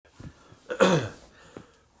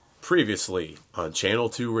Previously on Channel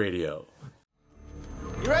 2 Radio.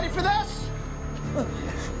 You ready for this?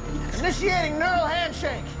 Initiating neural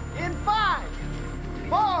handshake in 5,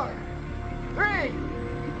 4, 3,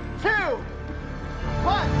 2,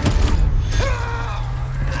 1.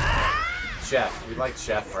 Chef. You like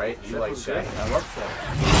Chef, right? You like Chef. I love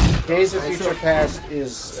Chef. Days of Future Past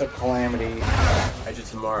is a calamity. Edge of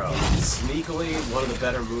Tomorrow. Sneakily one of the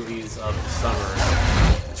better movies of the summer.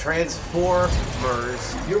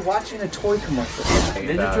 Transformers. You're watching a toy commercial.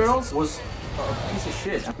 Ninja Turtles was a piece of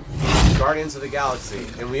shit. Guardians of the Galaxy.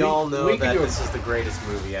 And we all know that this is the greatest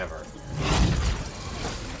movie ever.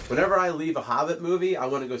 Whenever I leave a Hobbit movie, I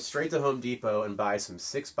want to go straight to Home Depot and buy some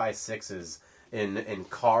 6x6s in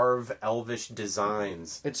carve elvish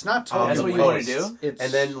designs. It's not That's what you want to do?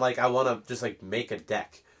 And then I want to just make a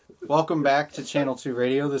deck. Welcome back to Channel 2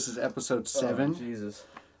 Radio. This is episode 7. Oh, Jesus.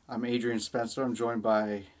 I'm Adrian Spencer. I'm joined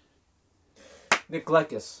by Nick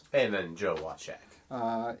Gleckis. And then Joe Watchak.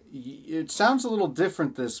 It sounds a little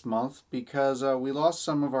different this month because we lost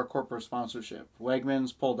some of our corporate sponsorship.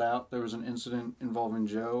 Wegmans pulled out. There was an incident involving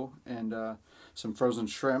Joe and some frozen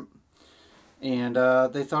shrimp. And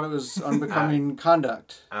they thought it was unbecoming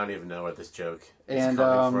conduct. I don't even know where this joke is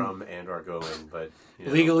coming from and or going, but...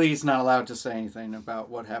 Legally, he's not allowed to say anything about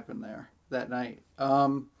what happened there that night.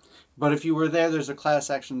 But if you were there, there's a class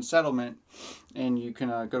action settlement, and you can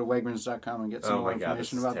go to Wegmans.com and get some more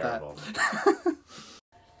information about that.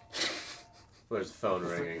 There's a phone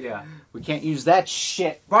ringing. Yeah. We can't use that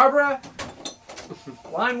shit. Barbara!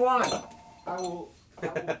 Line 1. I will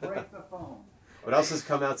break the phone. What else has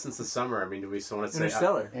come out since the summer? I mean, do we still want to say...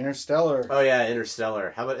 Interstellar. Oh, yeah,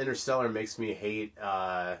 Interstellar. How about Interstellar makes me hate...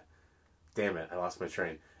 Damn it, I lost my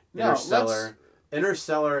train.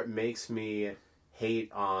 Interstellar makes me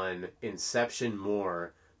hate on Inception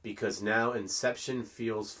more because now Inception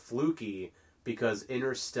feels fluky because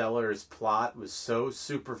Interstellar's plot was so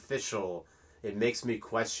superficial. It makes me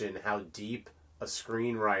question how deep a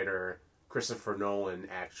screenwriter Christopher Nolan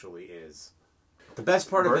actually is. The best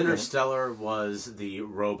part of Interstellar was the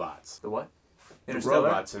robots. The what? Interstellar? The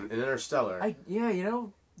robots in Interstellar.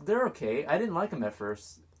 They're okay. I didn't like them at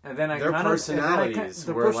first. And then their personalities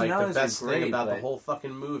were the best thing about the whole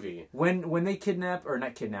fucking movie. When they kidnap, or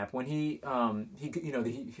not kidnap, when he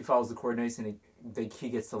follows the coordinates and he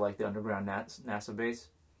gets to the underground NASA base.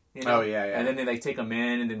 Oh yeah. And then they take him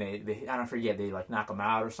in, and then they I don't forget, they knock him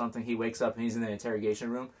out or something. He wakes up and he's in the interrogation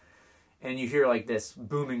room, and you hear this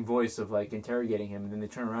booming voice of interrogating him, and then they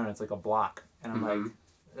turn around and it's like a block, and I'm like,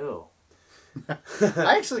 ew.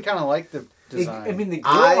 I actually kind of like the design. They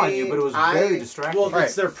grow on you, but it was very distracting. Well,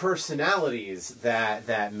 it's their personalities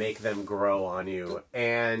that make them grow on you.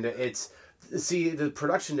 And the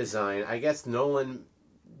production design, I guess Nolan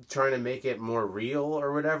trying to make it more real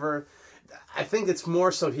or whatever. I think it's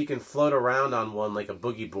more so he can float around on one like a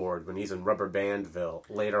boogie board when he's in Rubber Bandville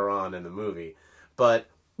later on in the movie. But...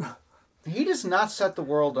 he does not set the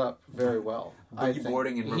world up very well.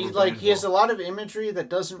 Boarding and he has a lot of imagery that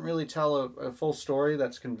doesn't really tell a full story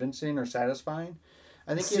that's convincing or satisfying.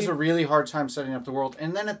 I think he has a really hard time setting up the world.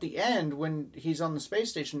 And then at the end, when he's on the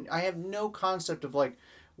space station, I have no concept of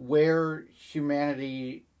where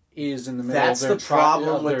humanity is in the middle. That's the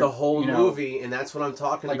problem with the whole movie, and that's what I'm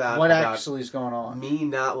talking about. What actually is going on? Me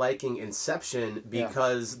not liking Inception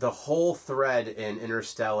because the whole thread in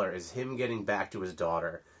Interstellar is him getting back to his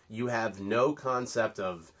daughter. You have no concept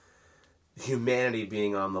of humanity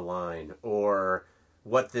being on the line or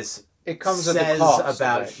what this says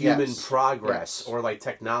about human progress or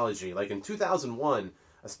technology. In 2001,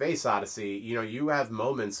 A Space Odyssey, you have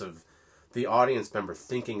moments of the audience member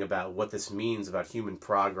thinking about what this means about human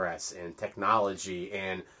progress and technology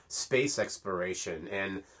and space exploration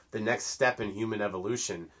and the next step in human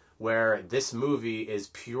evolution, where this movie is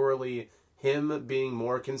purely him being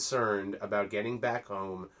more concerned about getting back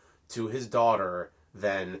home to his daughter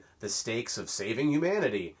than the stakes of saving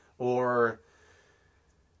humanity or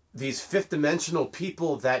these fifth-dimensional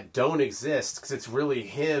people that don't exist, because it's really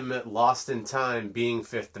him lost in time being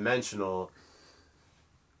fifth-dimensional.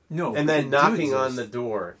 No, and then knocking on the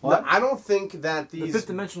door. What? No, I don't think that these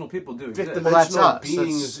fifth-dimensional people do exist. Fifth-dimensional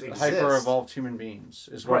beings exist. Hyper-evolved human beings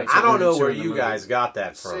is what I don't know where you guys got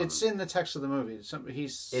that from. It's in the text of the movie.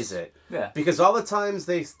 Is it? Yeah. Because all the times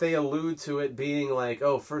they allude to it being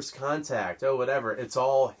first contact, whatever. It's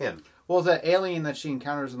all him. Well, the alien that she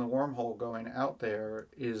encounters in the wormhole going out there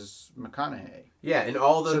is McConaughey. Yeah, and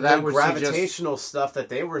all the gravitational stuff that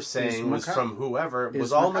they were saying was from whoever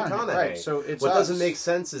was all McConaughey. Right, so it's what doesn't make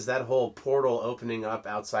sense is that whole portal opening up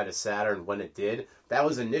outside of Saturn when it did. That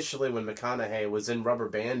was initially when McConaughey was in Rubber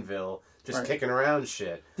Bandville just kicking around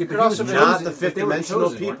shit. Yeah, could also be not the fifth dimensional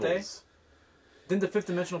chosen, weren't they? peoples. Didn't the fifth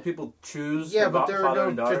dimensional people choose? Yeah, their but there father are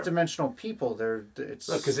and no daughter? fifth dimensional people.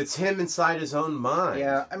 Because it's him inside his own mind.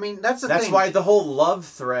 Yeah, I mean that's That's thing. why the whole love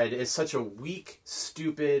thread is such a weak,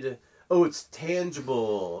 stupid. Oh, it's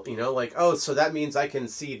tangible. You know, like, oh, so that means I can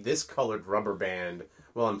see this colored rubber band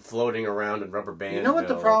while I'm floating around in rubber band. You know what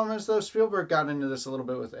the problem is, though? Spielberg got into this a little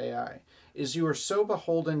bit with AI. Is you are so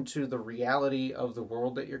beholden to the reality of the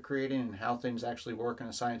world that you're creating and how things actually work in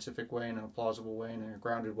a scientific way and in a plausible way and in a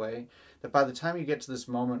grounded way, that by the time you get to this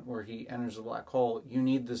moment where he enters the black hole, you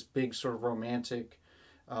need this big sort of romantic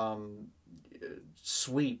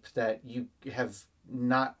sweep that you have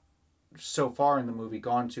not so far in the movie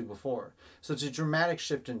gone to before. So it's a dramatic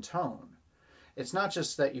shift in tone. It's not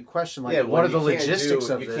just that you question what are the logistics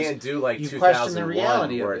of this. You can't do like you 2001 question the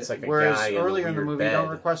reality where of it's it. like a Whereas guy earlier in the movie bed.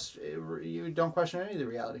 you don't question any of the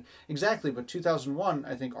reality. Exactly, but 2001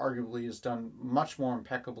 I think arguably is done much more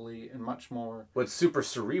impeccably and much more. What's super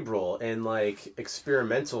cerebral and like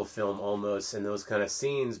experimental film almost in those kind of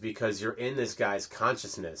scenes because you're in this guy's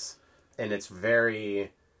consciousness and it's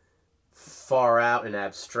very far out and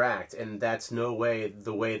abstract, and that's no way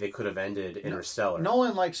the way they could have ended Interstellar.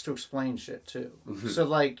 Nolan likes to explain shit too, so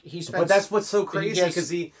like he spends. But that's what's so crazy because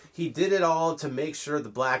he he did it all to make sure the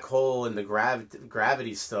black hole and the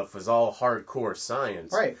gravity stuff was all hardcore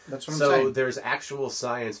science. Right, that's what I'm saying. So there's actual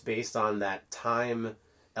science based on that time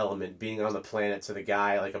element being on the planet to the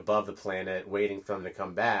guy like above the planet waiting for him to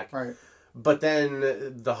come back. Right. But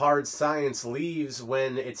then the hard science leaves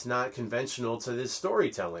when it's not conventional to this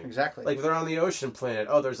storytelling. Exactly. Like they're on the ocean planet.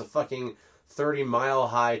 Oh, there's a fucking 30-mile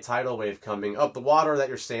high tidal wave coming. Oh, the water that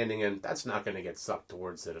you're standing in, that's not going to get sucked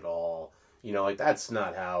towards it at all. You know, like that's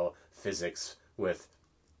not how physics with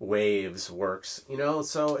waves works. You know,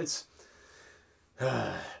 so it's...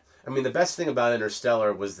 I mean, the best thing about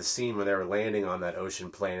Interstellar was the scene when they were landing on that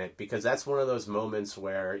ocean planet, because that's one of those moments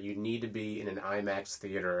where you need to be in an IMAX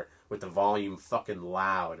theater with the volume fucking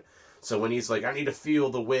loud. So when he's like, I need to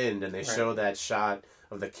feel the wind, and they show that shot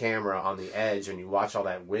of the camera on the edge, and you watch all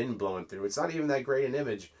that wind blowing through, it's not even that great an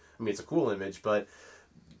image. I mean, it's a cool image, but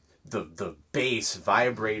the bass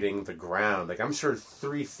vibrating the ground, like I'm sure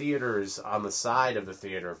 3 theaters on the side of the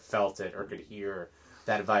theater felt it or could hear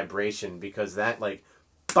that vibration, because that, like,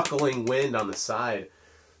 buckling wind on the side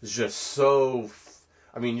is just so...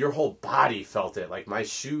 I mean, your whole body felt it. Like, my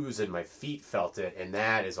shoes and my feet felt it, and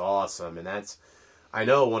that is awesome. And that's, I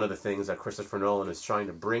know, one of the things that Christopher Nolan is trying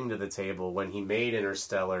to bring to the table when he made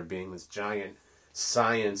Interstellar, being this giant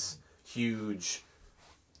science, huge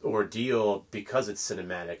ordeal because it's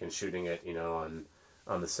cinematic and shooting it, you know,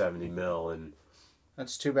 on the 70 mil. And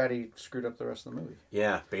that's too bad he screwed up the rest of the movie.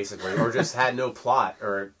 Yeah, basically. Or just had no plot,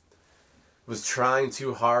 or was trying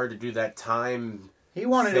too hard to do that time He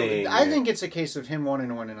wanted thing. I think it's a case of him wanting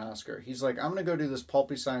to win an Oscar. He's like, I'm going to go do this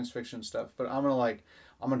pulpy science fiction stuff, but I'm going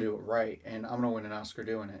to do it right, and I'm going to win an Oscar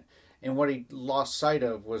doing it. And what he lost sight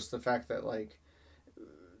of was the fact that, like,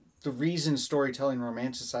 the reason storytelling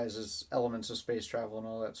romanticizes elements of space travel and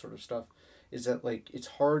all that sort of stuff is that, like, it's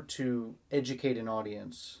hard to educate an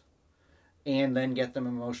audience and then get them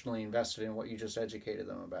emotionally invested in what you just educated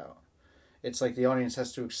them about. It's like the audience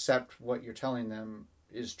has to accept what you're telling them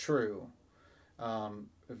is true,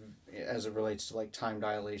 as it relates to, like, time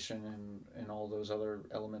dilation and all those other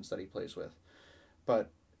elements that he plays with. But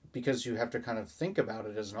because you have to kind of think about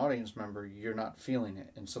it as an audience member, you're not feeling it.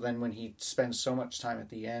 And so then when he spends so much time at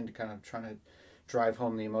the end kind of trying to drive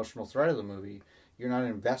home the emotional thread of the movie, you're not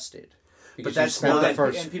invested. But that's not the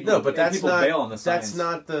first... But that's not... Bail on the science. That's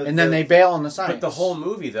not the... And then they bail on the science. But the whole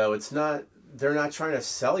movie, though, it's not... They're not trying to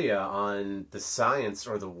sell you on the science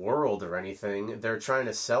or the world or anything. They're trying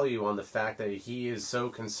to sell you on the fact that he is so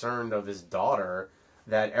concerned of his daughter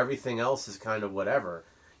that everything else is kind of whatever.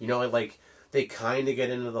 You know, like, they kind of get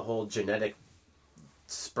into the whole genetic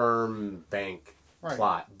sperm bank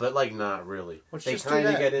plot, but, like, not really. They kind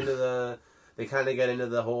of get into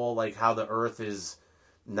the whole, like, how the Earth is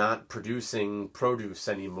not producing produce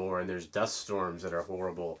anymore and there's dust storms that are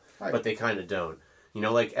horrible, but they kind of don't. You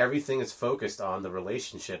know, like, everything is focused on the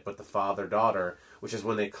relationship with the father-daughter, which is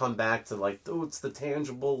when they come back to, like, oh, it's the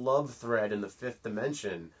tangible love thread in the 5th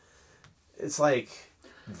dimension. It's like,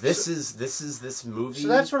 this is this movie. So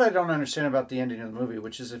that's what I don't understand about the ending of the movie,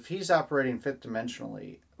 which is if he's operating 5th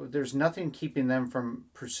dimensionally, there's nothing keeping them from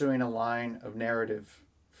pursuing a line of narrative,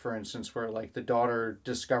 for instance, where, like, the daughter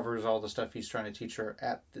discovers all the stuff he's trying to teach her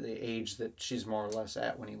at the age that she's more or less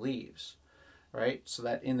at when he leaves. Right? So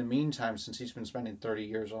that in the meantime, since he's been spending 30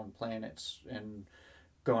 years on planets and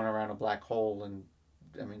going around a black hole, and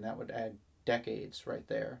I mean, that would add decades right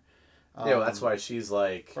there. Yeah, well, that's why she's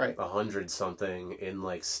like Right. 100-something in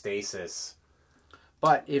like stasis.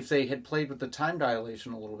 But if they had played with the time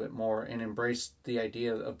dilation a little bit more and embraced the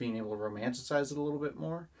idea of being able to romanticize it a little bit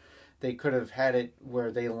more, they could have had it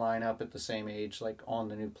where they line up at the same age, like on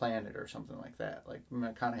the new planet or something like that. Like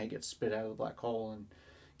McConaughey gets spit out of the black hole and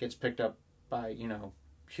gets picked up by,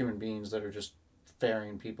 human beings that are just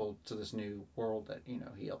ferrying people to this new world that,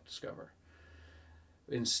 he helped discover.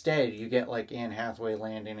 Instead, you get like Anne Hathaway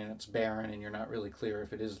landing and it's barren and you're not really clear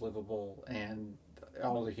if it is livable, and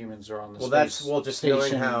all the humans are on the just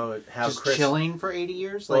station, knowing how just Chris, chilling for 80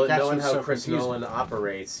 years. Well, Like, that's knowing what's how so Chris confusing. Nolan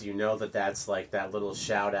operates, you know that's like that little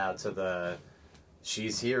shout out to the.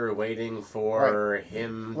 She's here waiting for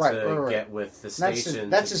him to get with the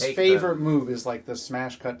station. That's to his take favorite them. move. Is like the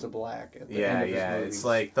smash cut to black. At the end of his movies. It's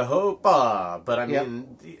like the hope, but I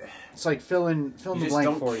mean, it's like fill in you the just blank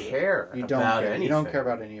don't for you. care You don't about care. anything. You don't care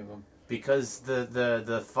about any of them because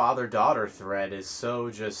the father-daughter thread is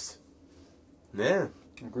so just, yeah.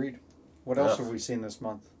 Agreed. What else have we seen this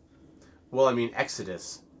month? Well, I mean,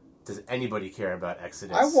 Exodus. Does anybody care about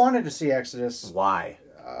Exodus? I wanted to see Exodus. Why?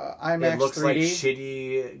 IMAX It looks 3D. like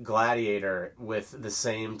shitty Gladiator with the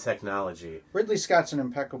same technology. Ridley Scott's an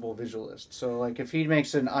impeccable visualist, so like if he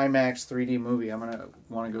makes an IMAX 3D movie, I'm gonna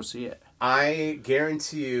want to go see it. I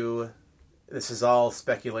guarantee you, this is all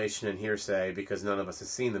speculation and hearsay because none of us have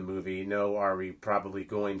seen the movie. No, are we probably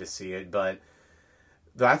going to see it? But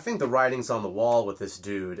I think the writing's on the wall with this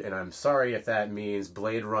dude, and I'm sorry if that means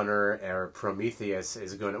Blade Runner or Prometheus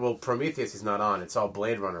is going to... Well, Prometheus is not on. It's all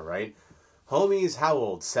Blade Runner, right? Homie's how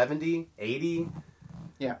old? 70? 80?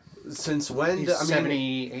 Yeah. Since when? He's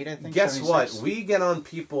 78, I think. Guess 76. what? We get on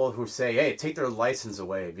people who say, hey, take their license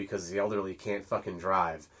away because the elderly can't fucking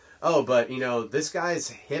drive. Oh, but, this guy's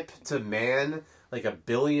hip to man, like $1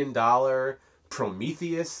 billion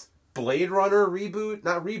Prometheus Blade Runner reboot,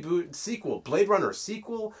 not reboot, sequel. Blade Runner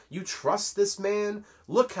sequel? You trust this man?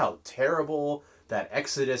 Look how terrible that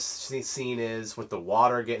Exodus scene is with the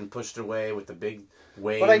water getting pushed away with the big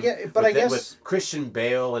wave. I guess with Christian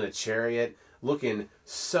Bale in a chariot looking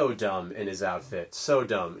so dumb in his outfit. So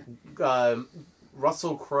dumb.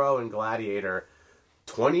 Russell Crowe in Gladiator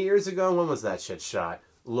 20 years ago, when was that shit shot?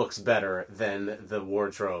 Looks better than the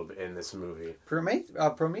wardrobe in this movie.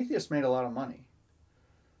 Prometheus made a lot of money.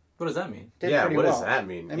 What does that mean? Did Yeah, pretty what well. does that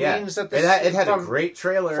mean? It yeah. means that it had a great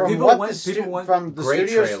trailer. From the great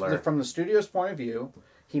trailer. From the studio's point of view,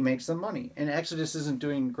 he makes them money. And Exodus isn't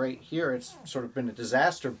doing great here. It's sort of been a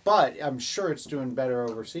disaster, but I'm sure it's doing better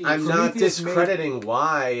overseas. I'm not discrediting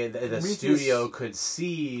why the studio could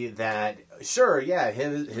see that, sure, yeah,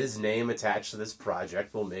 his name attached to this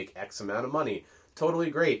project will make X amount of money.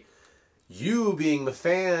 Totally great. You being the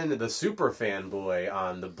fan, the super fanboy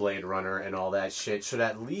on the Blade Runner and all that shit should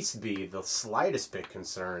at least be the slightest bit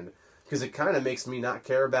concerned, because it kind of makes me not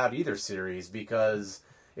care about either series, because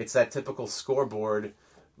it's that typical scoreboard,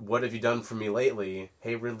 what have you done for me lately?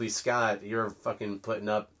 Hey, Ridley Scott, you're fucking putting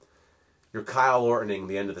up, you're Kyle Ortoning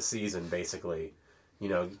the end of the season, basically.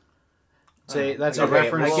 That's a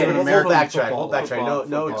reference to We'll American backtrack. football. We'll backtrack.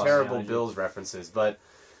 No terrible analogy. Bills references, but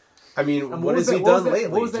I mean, And what has he done lately?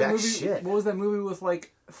 What was that Jack movie? shit. What was that movie with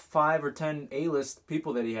like 5 or 10 A-list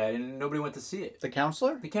people that he had, and nobody went to see it? The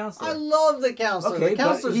Counselor? The Counselor. I love The Counselor. Okay, The but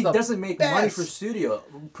Counselor's he the doesn't make best. money for studio.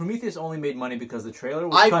 Prometheus only made money because the trailer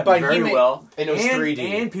was cut very well, and it was 3D.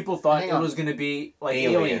 and people thought Hang it on. was going to be like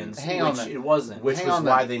Aliens. Aliens, which it wasn't. Which Hang was on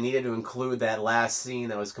why then. they needed to include that last scene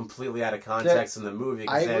that was completely out of context in the movie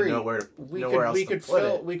because I they had agree. nowhere else to put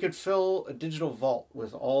it. We could fill a digital vault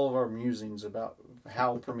with all of our musings about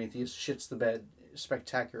how Prometheus shits the bed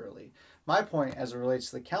spectacularly. My point, as it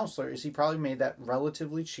relates to The Counselor, is he probably made that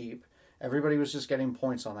relatively cheap. Everybody was just getting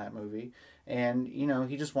points on that movie, and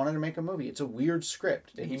he just wanted to make a movie. It's a weird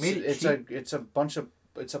script. He made it cheap. It's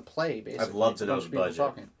a play basically. I'd love to It's a know bunch the of people budget.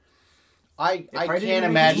 talking. I probably can't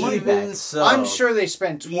didn't make his money imagine. back. So, I'm sure they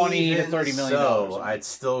spent $20 to even $30 million. So, I'd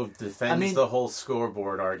still defend I mean- the whole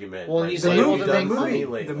scoreboard argument. Well, Like, he's what have able you to done make for money. me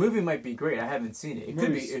lately? The movie might be great. I haven't seen it.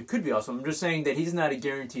 Movies. It could be awesome. I'm just saying that he's not a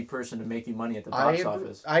guaranteed person to making money at the I box agree.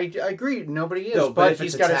 office. I agree. Nobody is, No, but if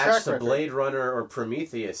he's it's got a attached track to record. Blade Runner or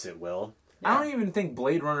Prometheus, it will. I don't even think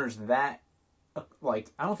Blade Runner's that. I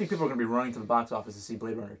don't think people are going to be running to the box office to see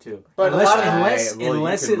Blade Runner 2. But unless, a lot of- unless, Well, you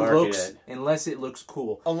unless can it market looks it. unless it looks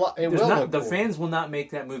cool. It There's will not- look the cool. fans will not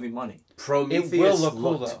make that movie money. Prometheus It will look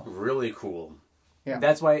cool, looked though. really cool. Yeah.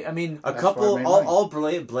 That's why. I mean, A That's couple, why I made all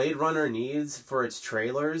Blade Runner needs for its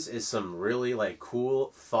trailers is some really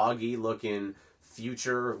cool, foggy looking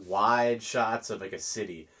future wide shots of like a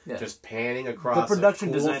city, just panning across. The production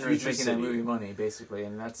a cool designer is making city. that movie money, basically,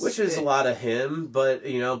 and that's which is a lot of him, but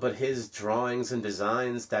his drawings and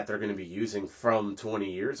designs that they're going to be using from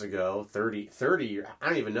 20 years ago, 30 years. I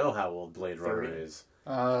don't even know how old Blade Runner is.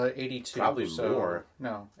 82. Probably more.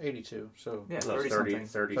 No, 82. So yeah, no, 32.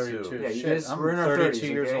 32. Yeah, you Shit, guys, I'm we're in our 32 30s,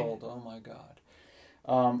 years okay? old. Oh my god.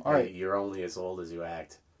 All right. Hey, you're only as old as you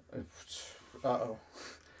act. Uh-oh.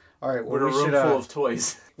 All right, well, We're in a room full of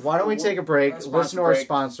toys. Why don't we take a break? Sponsor Listen to our break.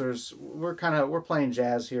 sponsors. We're playing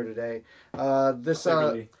jazz here today. This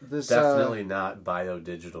Definitely not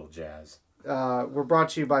biodigital jazz. we're brought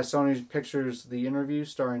to you by Sony Pictures The Interview,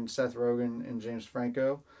 starring Seth Rogen and James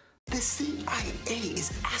Franco. The CIA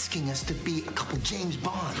is asking us to be a couple James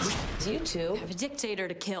Bonds. You two have a dictator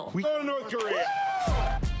to kill. We go to North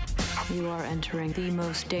Korea. You are entering the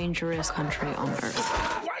most dangerous country on earth.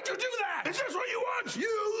 Why'd you do that? Is this what you want?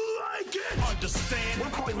 You like it? Understand? We're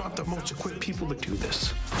probably not the most equipped people to do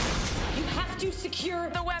this. You have to secure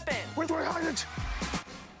the weapon. Where do I hide it?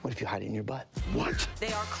 What if you hide it in your butt? What?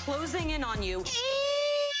 They are closing in on you.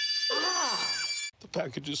 The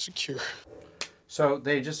package is secure. So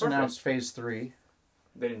they just announced Phase 3.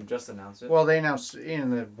 They didn't just announce it. Well, they announced, in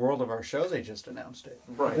the world of our show, they just announced it.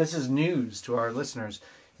 Right. This is news to our listeners.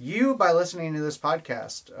 You, by listening to this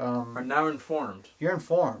podcast, are now informed. you're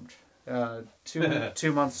informed.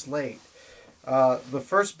 2 months late. The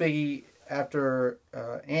first biggie after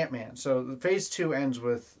Ant-Man. So the Phase 2 ends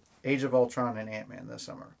with Age of Ultron and Ant-Man this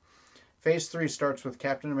summer. Phase 3 starts with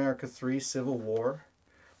Captain America 3 Civil War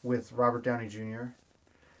with Robert Downey Jr.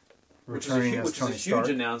 Which is returning a as huge Tony Stark.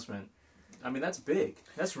 announcement. I mean, that's big.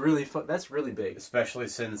 That's really That's really big. Especially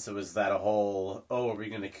since it was that whole, are we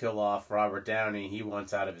going to kill off Robert Downey? He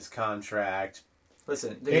wants out of his contract.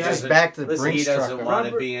 Listen, They just backed the listen, Brinks He doesn't truck want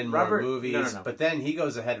up. to be in more Robert- movies. no. But then he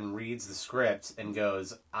goes ahead and reads the script and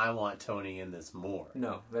goes, I want Tony in this more.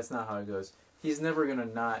 No, that's not how it goes. He's never gonna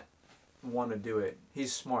not want to do it.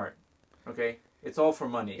 He's smart. Okay? It's all for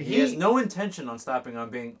money. He has no intention on stopping on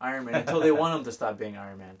being Iron Man until they want him to stop being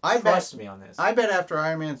Iron Man. Trust me on this. I bet after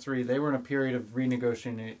Iron Man 3, they were in a period of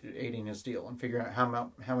renegotiating his deal and figuring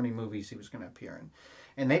out how many movies he was going to appear in.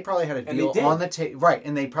 And they probably had a deal on the table. Right,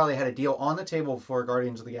 and they probably had a deal on the table before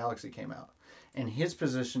Guardians of the Galaxy came out. And his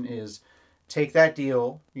position is, take that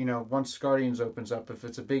deal, once Guardians opens up, if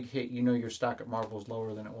it's a big hit, your stock at Marvel is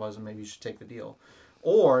lower than it was, and maybe you should take the deal.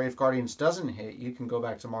 Or, if Guardians doesn't hit, you can go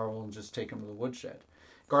back to Marvel and just take them to the woodshed.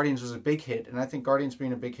 Guardians was a big hit, and I think Guardians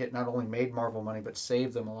being a big hit not only made Marvel money, but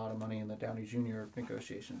saved them a lot of money in the Downey Jr.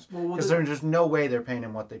 negotiations. Because there's just no way they're paying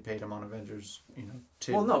him what they paid him on Avengers,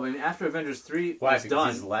 2. Well, no, I mean, after Avengers 3 Why? was Because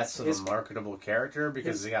done... he's less of a marketable character?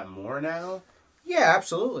 Because they got more now? Yeah,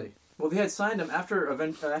 absolutely. Well, they had signed him after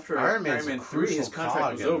Iron Man 3, his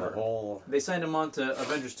contract was over. They signed him on to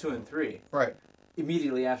Avengers 2 and 3. Right.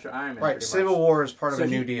 Immediately after Iron Man. Right, Civil War is part of a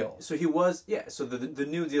new deal. So he was, so the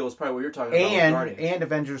new deal is probably what you're talking about with Guardians. And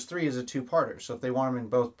Avengers 3 is a two-parter, so if they want him in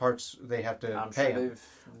both parts, they have to pay him. They've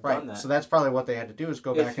done that. So that's probably what they had to do, is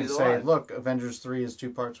go back and say, alive. look, Avengers 3 is 2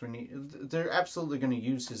 parts. They're absolutely going to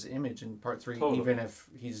use his image in Part 3, even if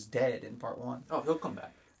he's dead in Part 1. Oh, he'll come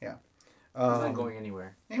back. Yeah. He's not going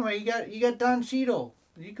anywhere. Anyway, you got Don Cheadle.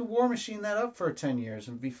 You could War Machine that up for 10 years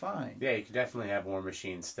and be fine. Yeah, you could definitely have War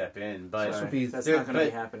Machine step in, but That's not going to be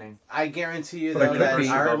happening. I guarantee you But it though could that be.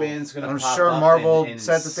 Iron Man's going to I'm pop sure up Marvel in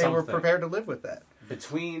said that they were something. prepared to live with that.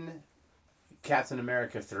 Between Captain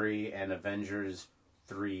America 3 and Avengers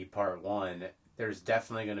 3 Part 1, there's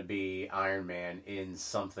definitely going to be Iron Man in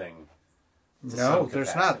something. No,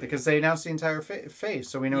 there's not, because they announced the entire phase,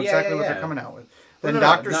 so we know exactly what they're coming out with. Then No,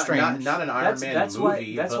 Doctor not, Strange. Not an Iron Man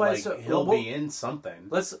movie, but he'll be in something.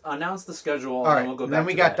 Let's announce the schedule, All and right, then we'll go back then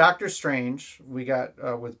we to got that. Doctor Strange. We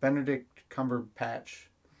got with Benedict Cumberbatch.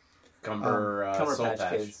 Cumberbatch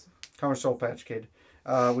Kids. Soul Patch Kid.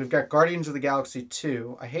 We've got Guardians of the Galaxy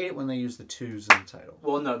 2. I hate it when they use the 2s in the title.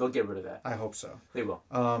 Well, no, they'll get rid of that. I hope so. They will.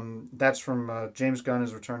 That's from James Gunn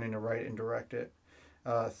is returning to write and direct it.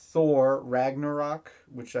 Thor Ragnarok,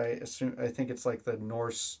 which I think it's like the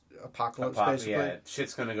Norse apocalypse, basically. Yeah,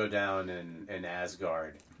 shit's gonna go down in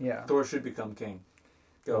Asgard. Yeah. Thor should become king.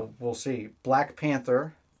 Go. We'll see. Black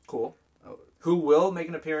Panther. Cool. Who will make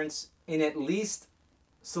an appearance in at least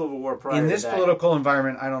Civil War prior In this to that. political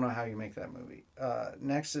environment, I don't know how you make that movie.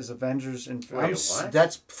 Next is Avengers. What?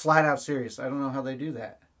 That's flat out serious. I don't know how they do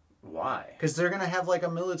that. Why? Because they're going to have like a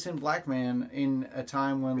militant black man in a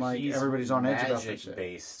time when He's everybody's on edge about this shit.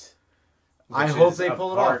 Based. I hope they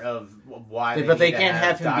pull it off. Part of why But they need to can't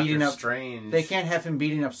have him Doctor beating up. Strange. They can't have him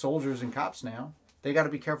beating up soldiers and cops now. They got to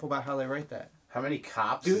be careful about how they write that. How many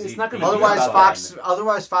cops? Dude, is it's he not gonna beating be Otherwise, up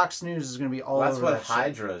on? Fox News is going to be all That's over what that shit.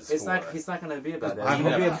 Hydra's It's for. not. He's not going to be about that.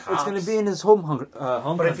 Beating up It's going to cops. be in his home But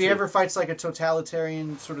country. if he ever fights like a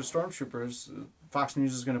totalitarian sort of stormtroopers, Fox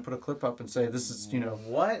News is going to put a clip up and say, "This is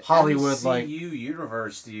What Hollywood MCU like."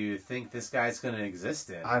 universe do you think this guy's going to exist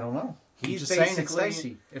in? I don't know. He's just saying it's basically-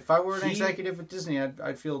 dicey. If I were an executive at Disney,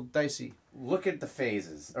 I'd feel dicey. Look at the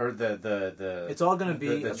phases, or the It's all going to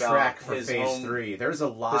be the about track for his Phase home, 3. There's a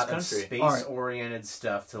lot of country. space-oriented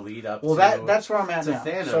stuff to lead up Well, to. that's where I'm at to now.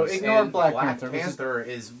 Thanos. So ignore And Black Black Panther. Panther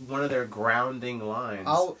is one of their grounding lines.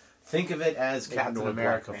 I'll- Think of it as Captain Ignore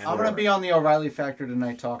America. Black Panther. I'm going to be on the O'Reilly Factor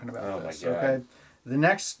tonight talking about Oh, my this. God. Okay, the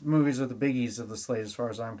next movies are the biggies of the slate, as far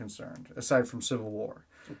as I'm concerned, aside from Civil War.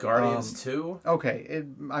 Guardians 2. Okay,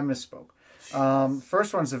 I misspoke.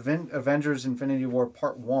 First one's Avengers: Infinity War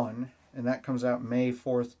Part 1, and that comes out May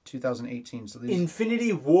 4th, 2018. So these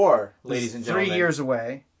Infinity War, ladies and gentlemen. 3 years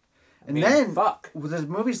away. And mean, then fuck. with the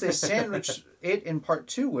movies they sandwich it in Part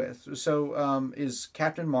 2 with. So is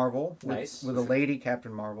Captain Marvel with, Nice. with a lady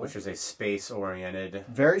Captain Marvel, Which is a space-oriented.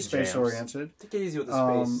 very jams. space oriented. Take it easy with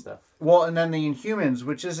the space stuff. Well, and then the Inhumans,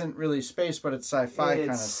 which isn't really space, but it's sci-fi kind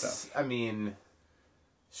of stuff. I mean,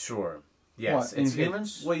 sure. Yes. What,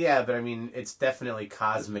 Inhumans? Well, yeah, but I mean, it's definitely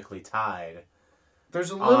cosmically tied. There's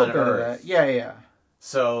a little on bit of Earth. that. Yeah.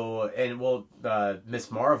 So, and well, Miss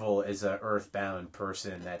Marvel is a Earthbound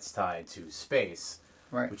person that's tied to space.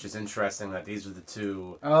 Right. Which is interesting that these are the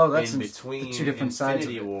two That's in between the two different sides of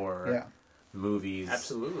Infinity it. War Yeah. movies.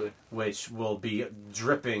 Absolutely. Which will be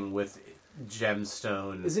dripping with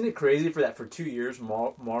gemstone. Isn't it crazy for 2 years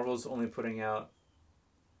Marvel's only putting out...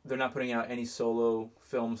 They're not putting out any solo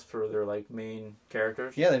films for their main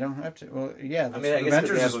characters? Yeah, they don't have to. Well, yeah. That's I mean, I what guess 'cause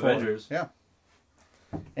they have is for. Avengers. Yeah.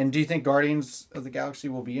 And do you think Guardians of the Galaxy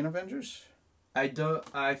will be in Avengers? I don't.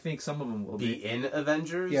 I think some of them will be be. in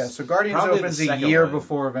Avengers? Yeah, so Guardians Probably opens the a second year one.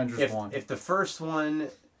 before Avengers 1. If the first one...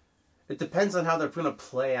 It depends on how they're going to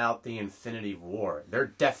play out the Infinity War. They're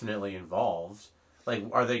definitely involved.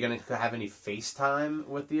 Are they going to have any FaceTime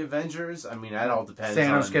with the Avengers? I mean, that all depends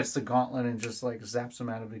Thanos on... gets the gauntlet and just zaps them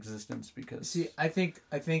out of existence because... See, I think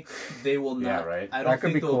they will not. Yeah, right. I That don't could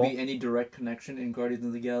think be there'll cool. be any direct connection in Guardians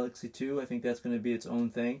of the Galaxy 2. I think that's going to be its own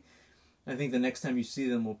thing. I think the next time you see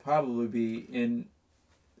them will probably be in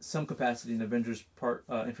some capacity in Avengers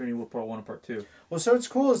Infinity War Part 1 and Part 2. Well, so it's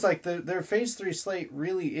cool is their Phase 3 slate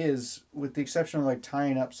really is, with the exception of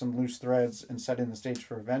tying up some loose threads and setting the stage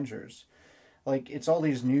for Avengers, it's all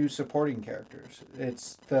these new supporting characters.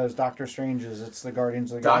 It's those Doctor Stranges, it's the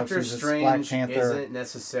Guardians of the Doctor Galaxy, it's Black Strange Panther. isn't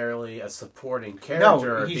necessarily a supporting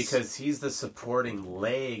character he's- because he's the supporting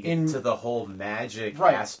leg In- to the whole magic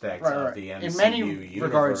Right, aspect right, of right. the MCU In many universe,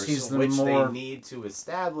 regards, he's the which more- they need to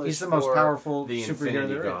establish. He's the most for powerful the superhero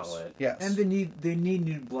Infinity there is. Gauntlet. Yes. And they need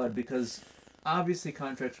new blood because obviously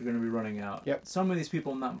contracts are going to be running out. Yep. Some of these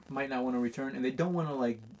people might not want to return, and they don't want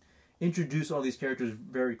to introduce all these characters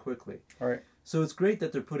very quickly. All right. So it's great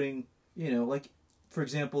that they're putting, for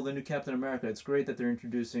example, the new Captain America. It's great that they're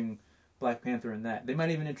introducing Black Panther in that. They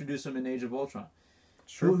might even introduce him in Age of Ultron.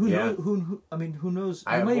 True. Who Yeah. who knows?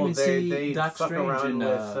 I Well, might even they see Doc fuck Strange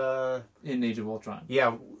around in Age of Ultron.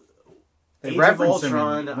 Yeah. They Age of reference him in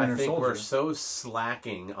Ultron, I Winter think Soldier. we're so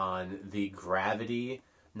slacking on the gravity,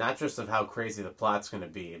 not just of how crazy the plot's going to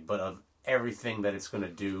be, but of everything that it's going to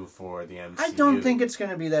do for the MCU. I don't think it's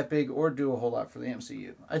going to be that big or do a whole lot for the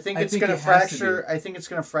MCU. I think I it's think going it to has to fracture. be. I think it's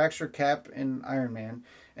going to fracture Cap and Iron Man,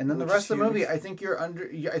 and then Which the rest is of the movie. huge. I think you're under.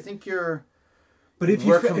 I think you're. But if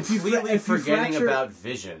We're you if you completely if you forgetting fracture- about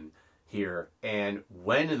Vision here, and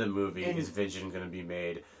when in the movie In- is Vision going to be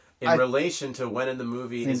made? In I- relation to when in the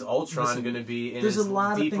movie is Ultron listen, going to be in there's his a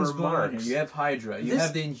lot of deeper things going on marks? here. You have Hydra. You This-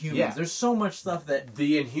 have the Inhumans. yeah. There's so much stuff that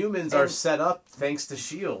The Inhumans are set up thanks to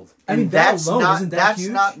S.H.I.E.L.D. I mean, And that that's alone, not. isn't that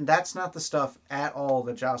That's huge? not the stuff at all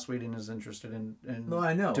that Joss Whedon is interested in. No,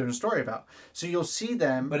 I know. Doing a story about. So you'll see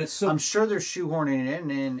them, But it's so- I'm sure they're shoehorning it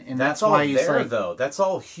in, and That's that's all why he's there, like. though. That's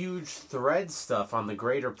all huge thread stuff on the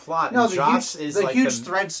greater plot. No, and the Josh huge, is the like huge the,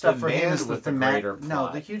 thread stuff the for him man is the with the greater thematic. plot.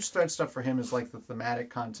 No, the huge thread stuff for him is the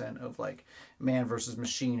thematic content of man versus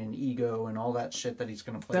machine and ego and all that shit that he's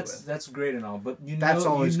going to play with. that's great and all, but That's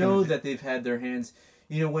all he's gonna do. that they've had their hands.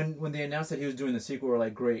 When they announced that he was doing the sequel, we're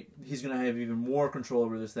like, great, he's going to have even more control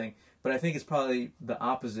over this thing. But I think it's probably the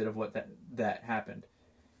opposite of what that happened.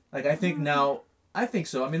 I think now, I think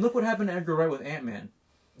so. I mean, look what happened to Edgar Wright with Ant-Man.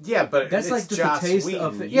 Yeah, but That's it's like just Joss a taste Whedon.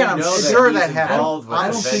 of the- You Yeah, I'm know sure he's that happened. involved with I don't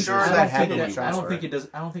Avengers think sure that Infinity happened. War. I don't think it does.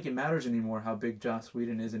 I don't think it matters anymore how big Joss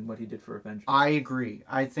Whedon is and what he did for Avengers. I agree.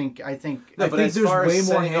 I think. No, I but think as there's far as way more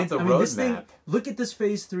setting up hands. the I mean, this thing. roadmap- Look at this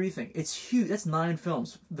Phase 3 thing. It's huge. That's 9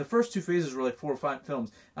 films. The first 2 phases were 4 or 5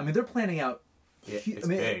 films. I mean, they're planning out It's I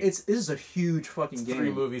mean, big. this is a huge fucking game.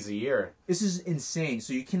 3 movies a year. This is insane.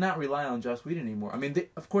 So you cannot rely on Joss Whedon anymore. I mean,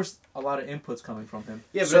 of course, a lot of input's coming from him.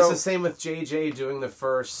 Yeah, but it's the same with JJ doing the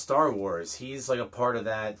first Star Wars. He's like a part of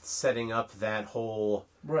that, setting up that whole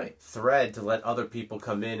thread to let other people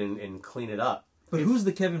come in and clean it up. But who's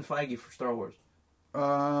the Kevin Feige for Star Wars?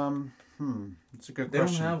 It's a good question. They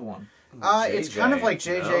don't have one. It's kind of like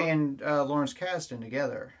JJ and Lawrence Kasdan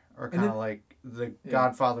together are kind of like the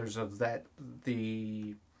godfathers of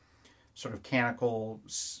the sort of canonical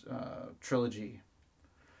trilogy.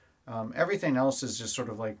 Everything else is just sort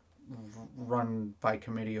of like run by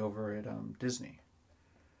committee over at Disney.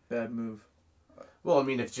 Bad move. Well, I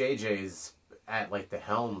mean, if JJ's at like the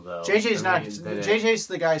helm, though, JJ's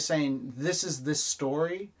the guy saying this is this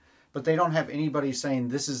story, but they don't have anybody saying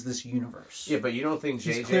this is this universe. Yeah, but you don't think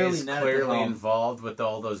JJ is clearly involved with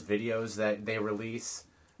all those videos that they release?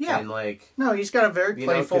 Yeah. And no, he's got a very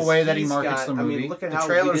playful way that he markets the movie. I mean, look at the how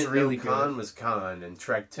trailer's we didn't really know Khan good. was Khan and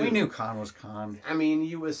Trek 2. We knew Khan was Khan. I mean,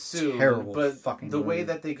 you assume, Terrible but fucking the way movie.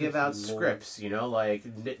 that they give out scripts, like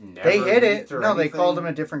never they hit it. or No, they anything. called him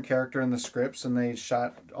a different character in the scripts, and they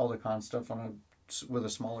shot all the Khan stuff with a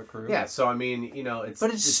smaller crew. Yeah, so I mean, it's but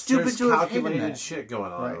it's stupid there's to have calculated hidden that shit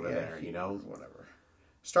going on over there. Whatever.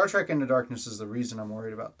 Star Trek Into Darkness is the reason I'm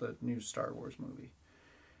worried about the new Star Wars movie.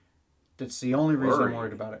 That's the only reason I'm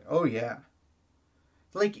worried about it. Oh yeah.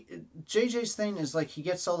 Like, JJ's thing is, like, he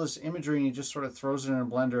gets all this imagery and he just sort of throws it in a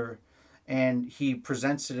blender and he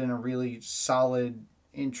presents it in a really solid,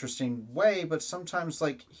 interesting way, but sometimes,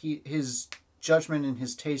 like, his judgment and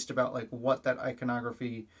his taste about, like, what that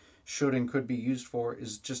iconography should and could be used for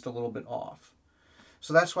is just a little bit off.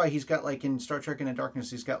 So that's why he's got, like, in Star Trek Into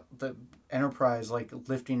Darkness, he's got the Enterprise, like,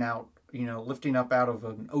 lifting up out of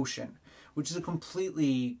an ocean, which is a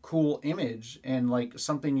completely cool image and like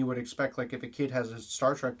something you would expect, like if a kid has a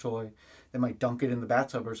Star Trek toy, they might dunk it in the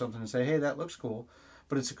bathtub or something and say, hey, that looks cool.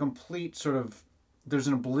 But it's a complete sort of, there's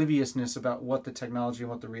an obliviousness about what the technology and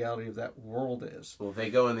what the reality of that world is. Well, they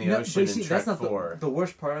go in the ocean in Trek 4. The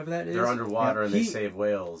worst part of that is they're underwater and they save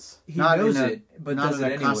whales. He knows it, but not does in it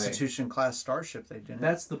a anyway. Constitution class starship they didn't.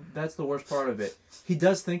 That's the worst part of it. He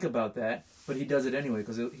does think about that, but he does it anyway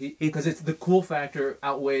because it's the cool factor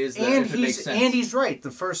outweighs that if it makes sense. And he's right.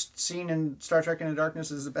 The first scene in Star Trek Into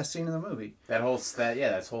Darkness is the best scene in the movie. That whole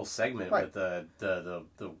segment with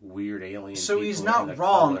the weird alien. So people he's not and the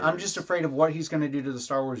wrong. colors. I'm just afraid of what he's going to do to the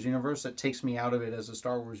Star Wars universe that takes me out of it as a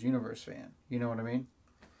Star Wars universe fan. You know what I mean?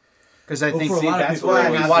 Because I think that's why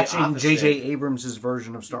I'm watching J.J. Abrams'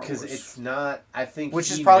 version of Star Wars. Because it's not, I think,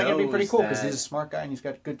 which is probably going to be pretty cool because he's a smart guy and he's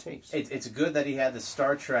got good taste. It's good that he had the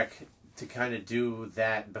Star Trek to kind of do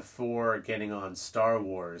that before getting on Star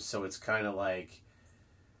Wars. So it's kind of like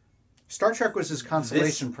Star Trek was his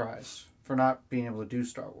consolation prize for not being able to do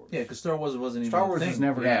Star Wars. Yeah, because Star Wars wasn't even Star Wars a thing. was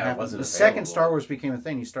never going to happen. The second Star Wars became a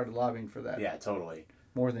thing, he started lobbying for that. Yeah, totally.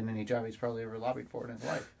 More than any job he's probably ever lobbied for in his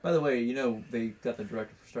life. By the way, they got the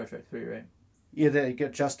director for Star Trek 3, right? Yeah, they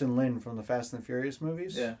get Justin Lin from the Fast and the Furious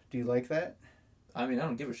movies. Yeah. Do you like that? I mean, I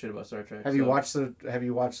don't give a shit about Star Trek. Have you watched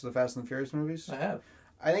the Fast and the Furious movies? I have.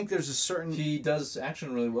 I think there's a certain... He does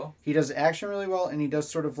action really well. He does action really well, and he does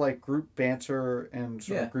sort of like group banter and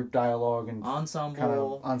sort of group dialogue and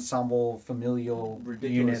ensemble familial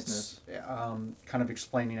units, kind of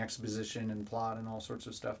explaining exposition and plot and all sorts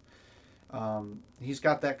of stuff. He's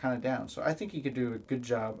got that kind of down, so I think he could do a good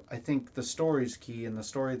job. I think the story's key, and the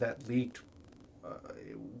story that leaked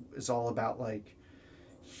is all about like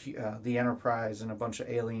the Enterprise and a bunch of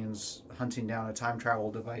aliens hunting down a time travel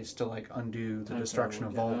device to like undo the destruction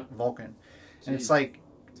of Vulcan. And it's like,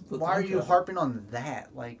 why are you harping on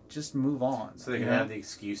that? Like, just move on. So they can have the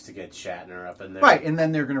excuse to get Shatner up in there. Right, and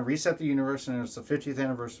then they're going to reset the universe, and it's the 50th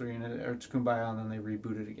anniversary, and it's Kumbaya, and then they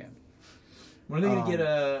reboot it again. When are they going to get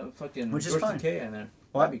a fucking which is George fine. Takei in there?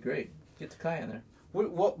 What? That'd be great. Get Takei in there.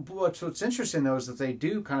 What's interesting, though, is that they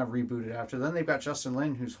do kind of reboot it after. Then they've got Justin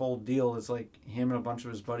Lin, whose whole deal is, like, him and a bunch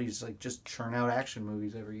of his buddies, like, just churn out action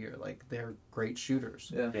movies every year. Like, they're great shooters.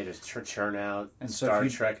 Yeah. They just churn out and so Star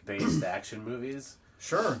Trek-based action movies.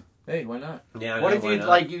 Sure. Hey, why not? Yeah, what if you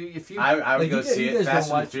like? If you, I would go see it. Fast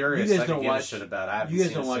and watch, Furious. I don't give a shit about. I haven't you guys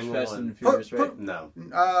seen don't a watch single Fast one. and Furious, right? No.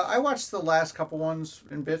 I watched the last couple ones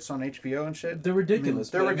in bits on HBO and shit. They're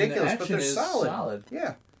ridiculous. They're ridiculous, but they're solid. solid.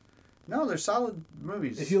 Yeah. No, they're solid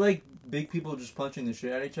movies. If you like big people just punching the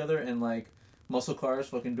shit out of each other and like muscle cars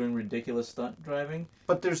fucking doing ridiculous stunt driving,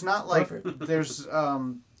 but there's not like there's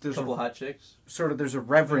a couple hot chicks. Sort of, there's a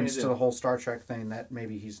reverence to the whole Star Trek thing that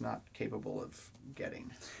maybe he's not capable of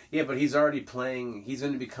getting. Yeah, but he's already playing. He's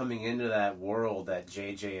going to be coming into that world that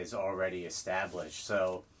JJ has already established.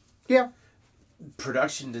 So yeah,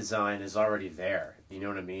 production design is already there. You know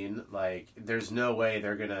what I mean? Like, there's no way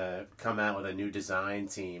they're gonna come out with a new design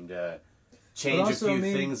team to change also, a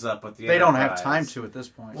few things up with the They don't have Enterprise. time to at this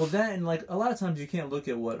point. Well, that and like a lot of times you can't look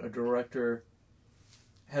at what a director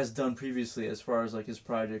has done previously as far as like his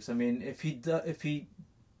projects. I mean, if he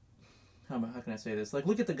how can I say this? Like,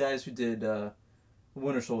 look at the guys who did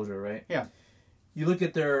Winter Soldier, right? Yeah. You look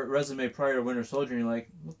at their resume prior to Winter Soldier, and you're like,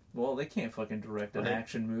 well, they can't fucking direct an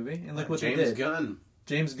action movie. And look what they did.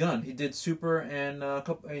 James Gunn. He did Super and a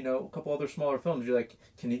couple other smaller films. You're like,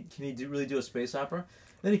 can he really do a space opera?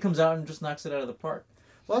 Then he comes out and just knocks it out of the park.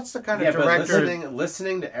 Well, that's the kind of director. But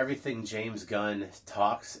listening to everything James Gunn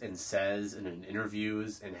talks and says in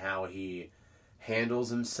interviews and how he handles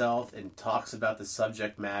himself and talks about the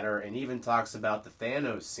subject matter and even talks about the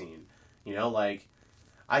Thanos scene, you know, like,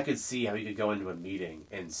 I could see how he could go into a meeting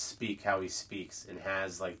and speak how he speaks and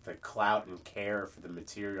has, like, the clout and care for the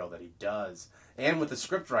material that he does. And with the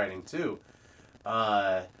script writing, too.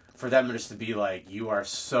 For them just to be like, you are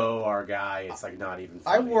so our guy, it's, like, not even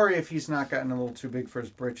funny. I worry if he's not gotten a little too big for his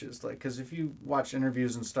britches. Like, because if you watch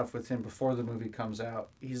interviews and stuff with him before the movie comes out,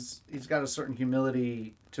 he's got a certain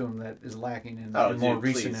humility to him that is lacking in more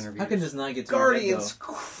recent interviews. How can this not get to Guardians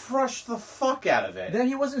crushed the fuck out of it. Then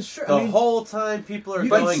he wasn't sure. The whole time people are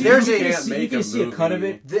going, you can't can see a cut of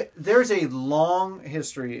it. There's a long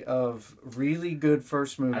history of really good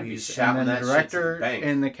first movies, and then the director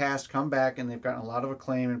and the cast come back and they've gotten a lot of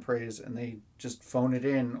acclaim and praise, and they just phone it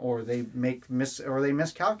in, or they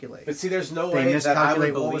miscalculate. But see, there's no way that I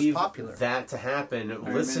would believe that to happen.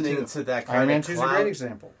 Iron listening to that kind Iron Man of 2 is a great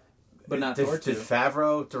example. But not did, Thor 2. Did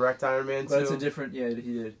Favreau direct Iron Man 2? But it's a different... Yeah, he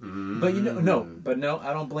did. But no,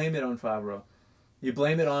 I don't blame it on Favreau. You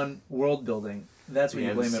blame it on world building. That's what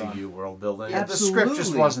you blame it on. MCU world building. Yeah, the script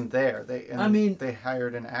just wasn't there. They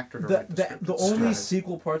hired an actor to write the script. The only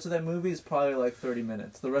sequel parts of that movie is probably like 30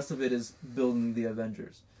 minutes. The rest of it is building the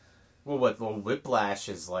Avengers. Well, Whiplash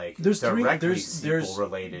is like there's sequel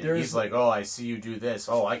related. He's like, oh, I see you do this.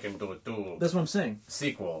 Oh, I can do it too. That's what I'm saying.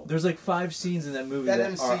 Sequel. There's like 5 scenes in that movie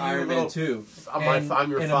that are Iron Man 2. I'm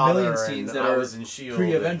your and father, a million scenes that I are was in S.H.I.E.L.D.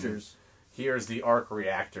 pre-Avengers. Here's the arc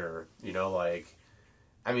reactor. You know, like,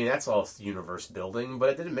 I mean, that's all universe building, but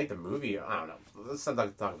it didn't make the movie. I don't know. Let's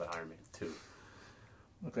not talk about Iron Man 2.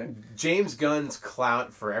 Okay. James Gunn's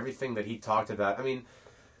clout for everything that he talked about. I mean,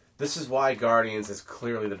 this is why Guardians is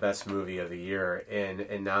clearly the best movie of the year,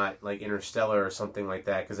 and not like Interstellar or something like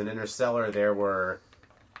that. Because in Interstellar, there were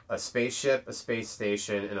a spaceship, a space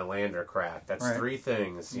station, and a lander craft. That's 3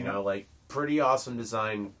 things, you know, like pretty awesome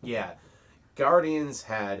design. Yeah, Guardians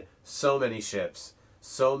had so many ships,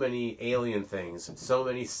 so many alien things, so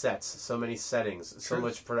many sets, so many settings, so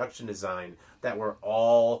much production design that were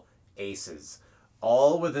all aces,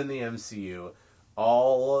 all within the MCU.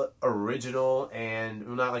 All original and,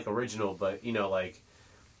 well, not like original, but, you know, like,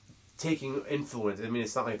 taking influence. I mean,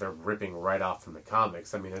 it's not like they're ripping right off from the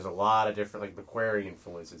comics. I mean, there's a lot of different, like, McQuarrie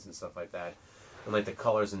influences and stuff like that. And, like, the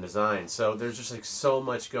colors and design. So there's just, like, so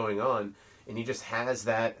much going on. And he just has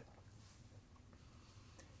that,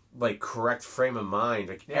 like, correct frame of mind.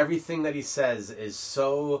 Like, everything that he says is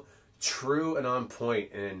so true and on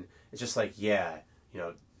point. And it's just like, yeah,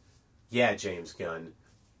 James Gunn.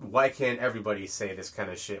 Why can't everybody say this kind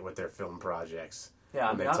of shit with their film projects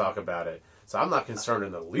when they talk about it? So I'm not concerned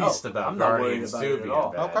in the least about Guardians 2 being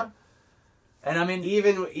bad. Okay. And I mean,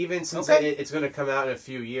 even since it's going to come out in a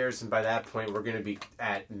few years, and by that point we're going to be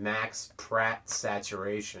at max Pratt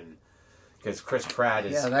saturation, because Chris Pratt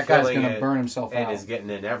is that guy's going to burn himself and out. is getting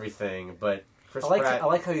in everything. But Chris Pratt, I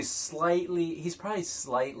like how he's probably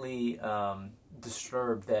slightly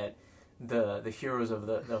disturbed that the heroes of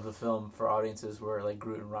the film for audiences were like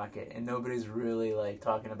Groot and Rocket, and nobody's really like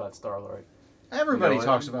talking about Star-Lord. Everybody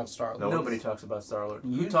talks about Star-Lord. Nobody talks about Star-Lord.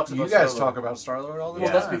 You talks about guys Star-Lord? Talk about Star-Lord all the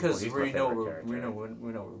time. Well, that's because we know what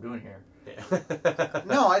we're doing here. Yeah.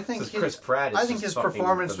 No, I think Chris Pratt. I think his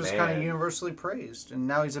performance was kind of universally praised, and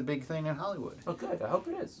now he's a big thing in Hollywood. Oh, good. I hope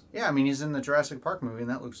it is. Yeah, I mean, he's in the Jurassic Park movie,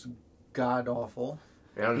 and that looks god awful.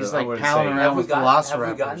 He's like palling around with velociraptors.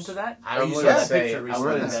 Have we gotten to that? I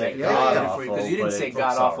wouldn't say god awful, because you didn't say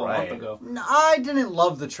god awful a month ago. No, I didn't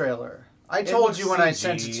love the trailer. I told you when I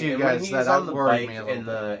sent it to you guys that on the worried bike me a little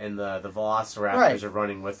bit. and the velociraptors are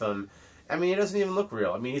running with him. I mean, it doesn't even look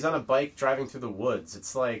real. I mean, he's on a bike driving through the woods.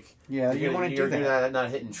 It's like you want to do that. Not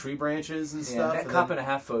hitting tree branches and stuff. That cop and a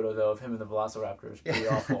half photo though of him and the velociraptor is pretty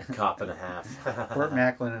awful. Cop and a half. Burt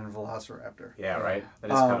Macklin and a velociraptor. Yeah, right.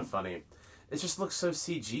 That is kind of funny. It just looks so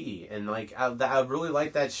CG, and like I really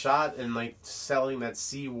like that shot and like selling that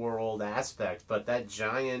SeaWorld aspect, but that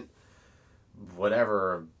giant,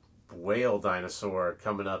 whatever, whale dinosaur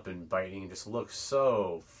coming up and biting just looks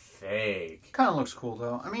so fake. Kind of looks cool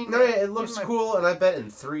though. I mean, No, yeah, it looks cool, and I bet in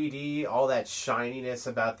 3D, all that shininess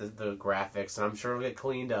about the graphics, and I'm sure it'll get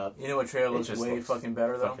cleaned up. You know what trailer looks way fucking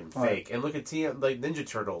better though? Fucking fake. And look at like Ninja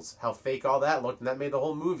Turtles, how fake all that looked, and that made the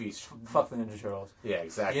whole movie. Fuck the Ninja Turtles. Yeah,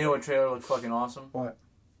 exactly. You know what trailer looks fucking awesome? What?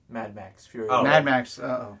 Mad Max Fury. Oh, Mad Max.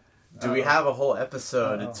 Do we have a whole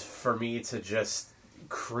episode for me to just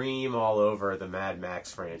cream all over the Mad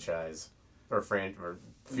Max franchise or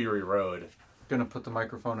Fury Road? Gonna put the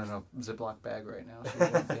microphone in a Ziploc bag right now so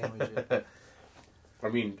you don't damage it. I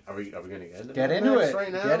mean, are we gonna get into it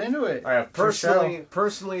right now? Get into it. All right.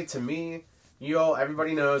 Personally, to me,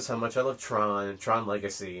 everybody knows how much I love Tron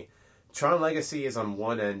Legacy. Tron Legacy is on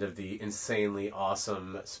one end of the insanely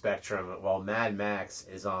awesome spectrum, while Mad Max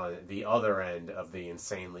is on the other end of the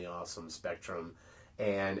insanely awesome spectrum.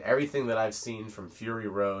 And everything that I've seen from Fury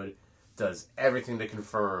Road does everything to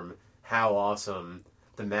confirm how awesome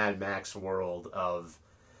the Mad Max world of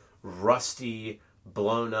rusty,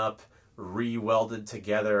 blown up, re-welded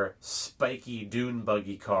together, spiky dune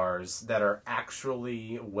buggy cars that are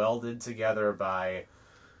actually welded together by,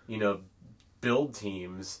 build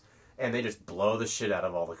teams, and they just blow the shit out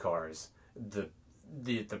of all the cars. The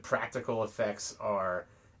practical effects are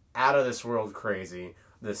out of this world crazy.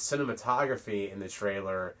 The cinematography in the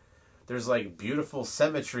trailer, there's like beautiful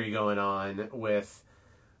symmetry going on with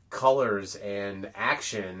colors and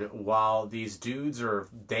action while these dudes are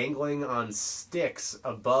dangling on sticks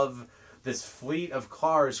above this fleet of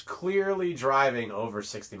cars clearly driving over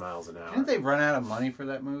 60 miles an hour. Didn't they run out of money for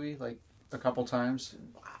that movie like a couple times?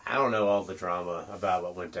 I don't know all the drama about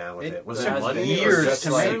what went down with it. Was it has money? years or just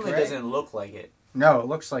to like, make, It certainly right? doesn't look like it. No, it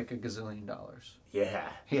looks like $1 gazillion. Yeah.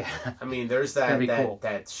 Yeah. I mean, there's gonna be that cool.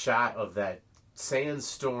 that shot of that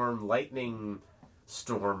sandstorm, lightning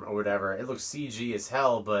storm, or whatever. It looks CG as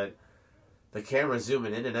hell, but the camera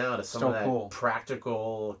zooming in and out of some So of that cool.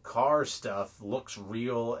 practical car stuff looks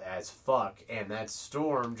real as fuck. And that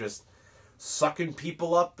storm just sucking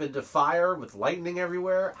people up into fire with lightning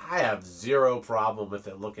everywhere. I have zero problem with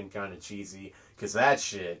it looking kind of cheesy, because that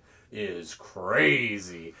shit is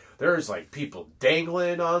crazy. There's like people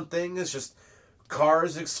dangling on things, just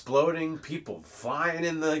cars exploding, people flying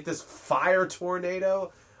in like this fire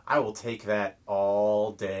tornado. I will take that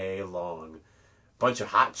all day long. Bunch of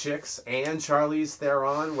hot chicks and Charlize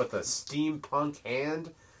Theron with a steampunk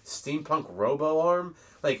hand, steampunk robo arm.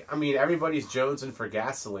 Like, I mean, everybody's jonesing for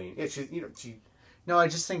gasoline. Yeah, she. No, I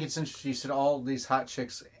just think it's interesting. You said all these hot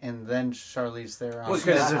chicks and then Charlize Theron. Well,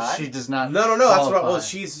 because because if she does not. No. That's what. Well, qualify.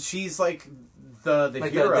 she's like the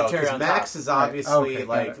Like hero. the cherry Because on Max top. is obviously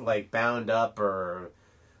Right. Okay, got it. like bound up or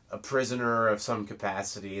a prisoner of some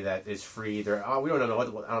capacity that is free. We don't know I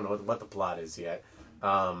don't know what the plot is yet.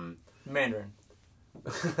 Mandarin.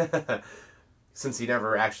 Since he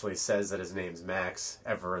never actually says that his name's Max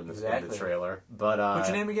ever in the trailer. But What's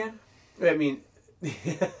your name again? I mean,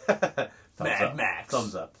 Mad Max.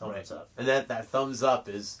 Thumbs up. Right. And that thumbs up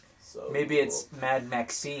is so Maybe cool. it's Mad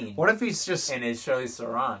Maxine. What if he's just. And it's Charlize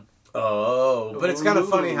Theron. Oh, but it's kind of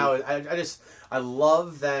funny Ooh. how I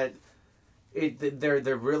love that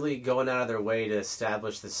they're really going out of their way to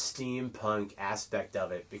establish the steampunk aspect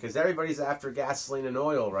of it, because everybody's after gasoline and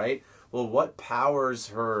oil, right? Well, what powers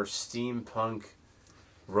her steampunk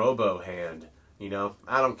robo hand? I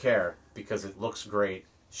don't care, because it looks great.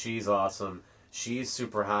 She's awesome. She's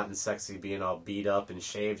super hot and sexy, being all beat up and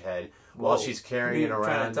shaved head while she's carrying it What are you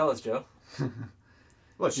trying around. to tell us, Joe?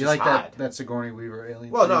 Well, she's You like hot. that Sigourney Weaver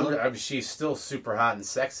alien? Well, look? no, I mean, she's still super hot and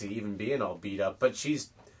sexy, even being all beat up. But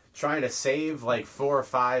she's trying to save like 4 or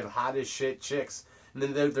 5 hot as shit chicks. And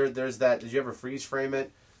then there's that. Did you ever freeze frame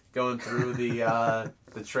it, going through the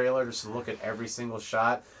the trailer just to look at every single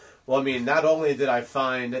shot? Well, I mean, not only did I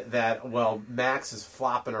find that, Max is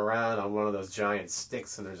flopping around on one of those giant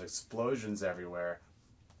sticks and there's explosions everywhere.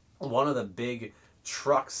 One of the big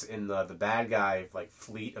trucks in the bad guy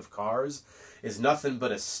fleet of cars is nothing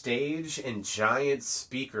but a stage and giant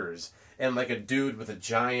speakers and like a dude with a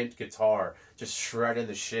giant guitar just shredding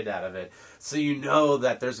the shit out of it. So you know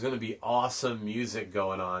that there's going to be awesome music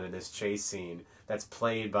going on in this chase scene that's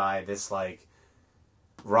played by this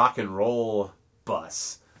rock and roll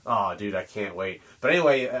bus. Oh, dude, I can't wait. But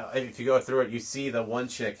anyway, if you go through it, you see the one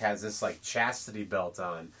chick has this chastity belt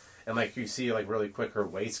on, and you see really quick her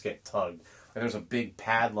waist get tugged. And there's a big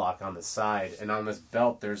padlock on the side, and on this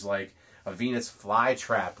belt there's a Venus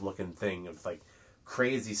flytrap looking thing of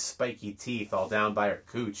crazy spiky teeth all down by her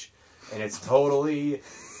cooch, and it's totally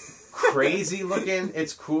crazy looking.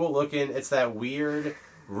 It's cool looking. It's that weird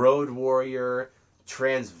Road Warrior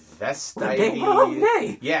transvestite.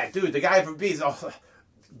 Hey. Yeah, dude, the guy from Bees. Oh,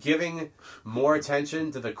 giving more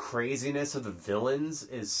attention to the craziness of the villains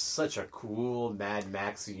is such a cool Mad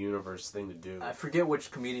Max universe thing to do. I forget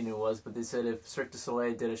which comedian it was, but they said if Cirque du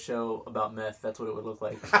Soleil did a show about meth, that's what it would look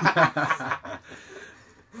like.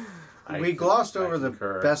 We glossed over the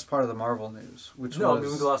best part of the Marvel news, which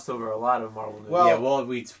was... we glossed over a lot of Marvel news. Well,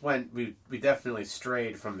 we definitely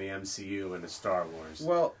strayed from the MCU into Star Wars.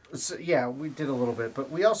 Well, so, we did a little bit, but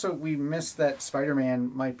we missed that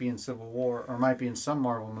Spider-Man might be in Civil War or might be in some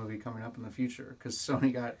Marvel movie coming up in the future because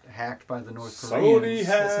Sony got hacked by the North Koreans. Sony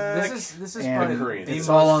hack. This is probably it's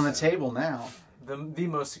all on the table now. The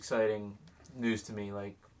most exciting news to me,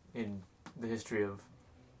 like in the history of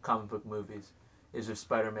comic book movies, is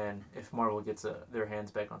if Marvel gets their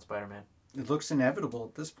hands back on Spider-Man. It looks inevitable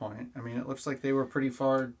at this point. I mean, it looks like they were pretty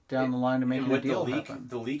far down the line to making a deal happen.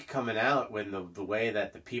 The leak coming out, when the way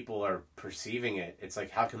that the people are perceiving it, it's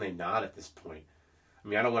like, how can they not at this point? I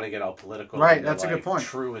mean, I don't want to get all political. Right, that's a good point.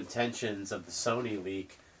 True intentions of the Sony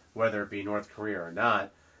leak, whether it be North Korea or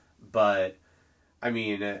not. But, I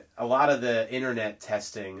mean, a lot of the internet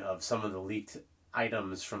testing of some of the leaked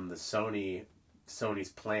items from the Sony's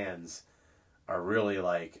plans are really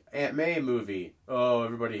like Aunt May movie. Oh,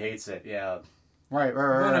 everybody hates it. Yeah. Right.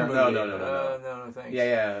 No, thanks.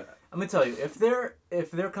 Yeah. I'm gonna tell you, if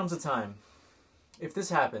there comes a time, if this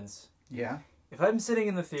happens, if I'm sitting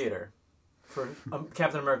in the theater for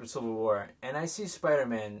Captain America: Civil War and I see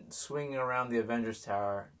Spider-Man swinging around the Avengers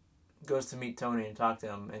Tower, goes to meet Tony and talk to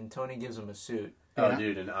him, and Tony gives him a suit. Oh,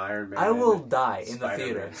 dude, an Iron Man. I will die in the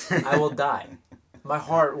theater. I will die. My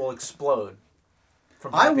heart will explode.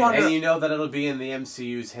 And you know that it'll be in the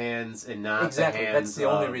MCU's hands and not the hands That's the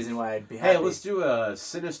only reason why I'd be happy. Hey, let's do a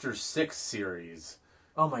Sinister Six series.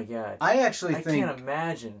 Oh my god! I can't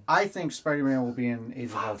imagine. I think Spider-Man will be in Age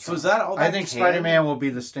of Ultron. So is that all? I think Spider-Man will be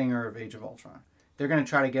the stinger of Age of Ultron. They're going to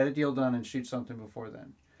try to get a deal done and shoot something before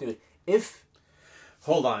then. Dude,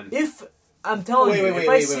 hold on. I'm telling you, if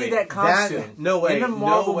I see that costume, no way, in a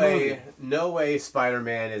Marvel movie, no way,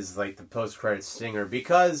 Spider-Man is like the post-credit stinger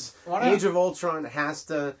because Age of Ultron has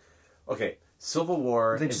to. Okay, Civil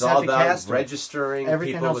War is all about registering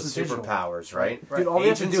people with superpowers, right? Dude, all they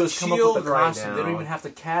have to do is come up with a costume. They don't even have to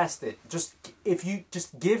cast it. If you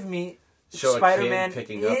give me Spider-Man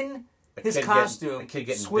in his costume,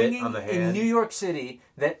 swinging in New York City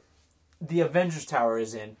that the Avengers Tower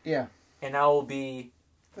is in, and I will be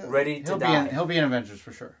ready to die. He'll be in Avengers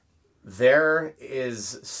for sure. There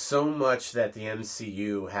is so much that the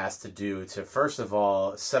MCU has to do to, first of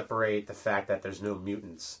all, separate the fact that there's no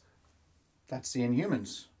mutants. That's the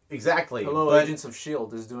Inhumans. Exactly. Agents of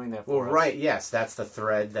S.H.I.E.L.D. is doing that for us. Right, yes, that's the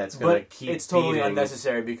thread that's going to keep it's totally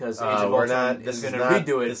unnecessary because Age of Ultron is going to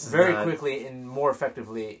redo it very quickly and more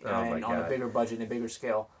effectively and on a bigger budget and a bigger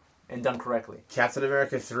scale and done correctly. Captain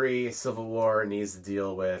America 3 Civil War needs to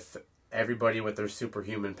deal with everybody with their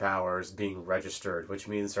superhuman powers being registered, which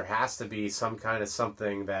means there has to be some kind of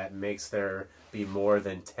something that makes there be more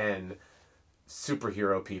than 10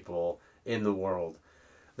 superhero people in the world.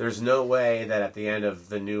 There's no way that at the end of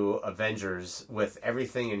the new Avengers, with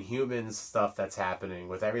everything in human stuff that's happening,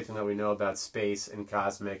 with everything that we know about space and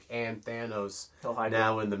cosmic and Thanos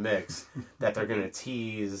now in the mix, that they're going to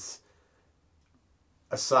tease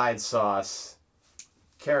a side sauce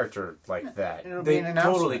character like that. They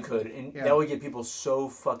totally could, and that would get people so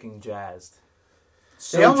fucking jazzed.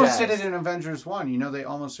 They almost did it in Avengers 1. You know, they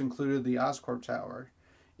almost included the Oscorp Tower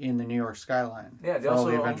in the New York skyline. Yeah, for all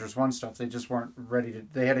the Avengers 1 stuff. They just weren't ready to...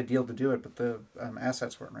 They had a deal to do it, but the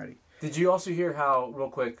assets weren't ready. Did you also hear how, real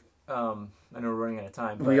quick, I know we're running out of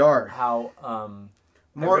time, but we are. How...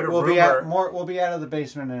 we'll be out of the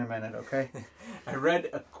basement in a minute, okay? I read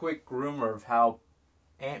a quick rumor of how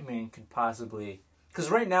Ant-Man could possibly... Because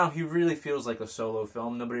right now, he really feels like a solo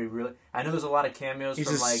film. Nobody really... I know there's a lot of cameos He's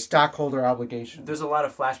from, a stockholder obligation. There's a lot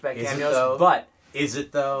of flashback cameos, but... Is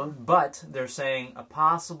it, though? But they're saying a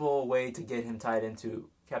possible way to get him tied into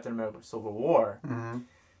Captain America Civil War. Mm-hmm.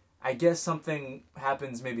 I guess something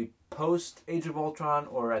happens maybe post Age of Ultron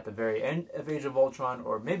or at the very end of Age of Ultron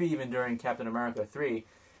or maybe even during Captain America 3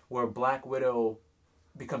 where Black Widow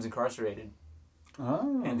becomes incarcerated.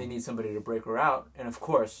 Oh. And they need somebody to break her out. And of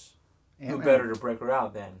course, Ant-Man. who better to break her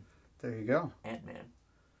out than... There you go. Ant-Man.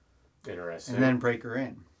 Interesting. And then break her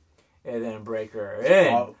in. And then break her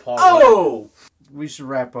in. Oh! We should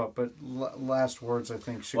wrap up, but last words I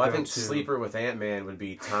think should go to... I think Sleeper with Ant-Man would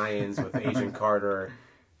be tie-ins with Agent Carter,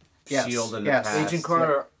 S.H.I.E.L.D. in the past. Agent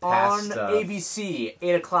Carter on ABC,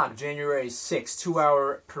 8 o'clock, January 6th,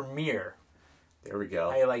 2-hour premiere. There we go.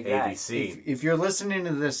 How you like that? ABC. If you're listening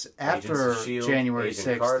to this after Agents of January Agent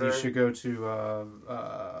 6th, Carter. you should go to, I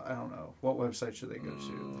don't know, what website should they go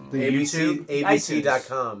to? The ABC, YouTube?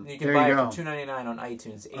 ABC.com. You can There buy you it go. for $2.99 on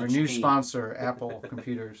iTunes. Our HP. new sponsor, Apple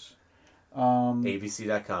Computers.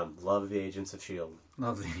 ABC.com. Love the Agents of S.H.I.E.L.D.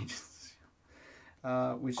 Love the agents.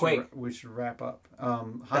 Quake. We should wrap up.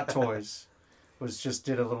 Hot Toys just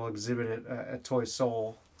did a little exhibit at Toy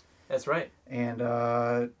Soul. That's right. And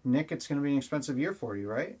Nick, it's going to be an expensive year for you,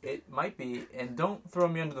 right? It might be. And don't throw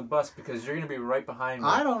me under the bus because you're going to be right behind me.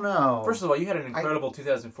 I don't know. First of all, you had an incredible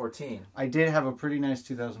 2014. I did have a pretty nice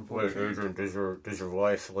 2014. Wait, Adrian, does your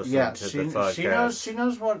wife listen Yeah, to the podcast?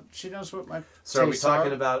 she knows what my. So are we tastes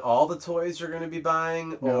talking are. about all the toys you're going to be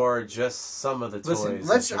buying, or just some of the toys?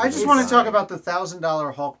 Listen, I just want to talk about the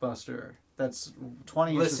 $1,000 Hulkbuster. That's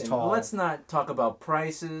 20 inches Listen, tall. let's not talk about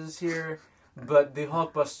prices here, but the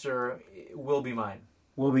Hulkbuster will be mine.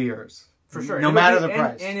 Will be yours. For sure. No It'll matter be- the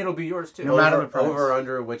price. And it'll be yours too. No matter the price. Over or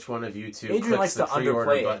under which one of you two Adrian clicks likes the to pre-order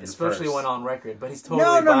underplay it, button especially first. when on record, but he's totally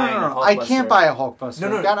No. buying a Hulkbuster. I can't buy a Hulkbuster.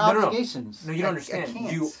 No, I've got no. obligations. No, you don't I understand.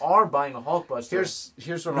 can't. You are buying a Hulkbuster.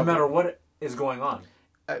 Here's what no I'll matter do. what is going on.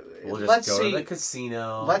 We'll just let's go see. to the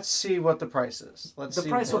casino. Let's see what the price is. The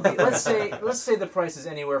price will be let's say the price is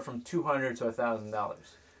anywhere from $200 to $1,000.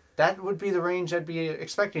 That would be the range I'd be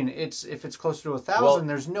expecting. If it's closer to 1,000, Well-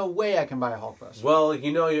 there's no way I can buy a Hulkbuster. Well,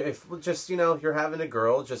 if you're having a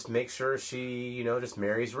girl, just make sure she, just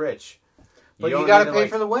marries rich. But you don't got need to pay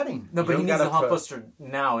for the wedding. No, but he don't needs a gotta Hulkbuster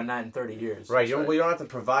now and not in 30 years. Right, you don't have to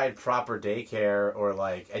provide proper daycare or,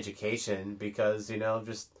 education because,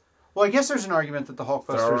 just... Well, I guess there's an argument that the Throw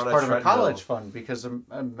Hulkbuster her is on a part of a treadmill. college fund because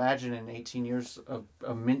imagine in 18 years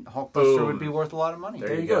a mint Hulkbuster Boom. would be worth a lot of money.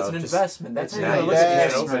 There you go. It's an Just- investment. That's it's how now you you look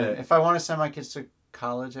at can't it. open it. If I want to send my kids to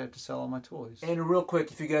college, I have to sell all my toys. And real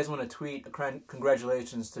quick, if you guys want to tweet,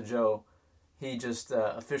 congratulations to Joe. He just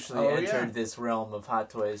officially entered this realm of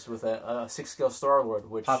Hot Toys with a 6-scale Star-Lord,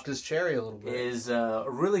 which Popped his cherry a little bit. is a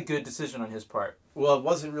really good decision on his part. Well, it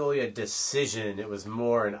wasn't really a decision. It was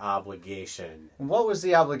more an obligation. What was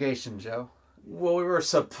the obligation, Joe? Well, we were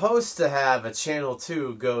supposed to have a Channel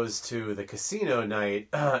 2 goes to the casino night,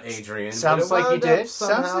 Adrian. Sounds but it like you wound did. up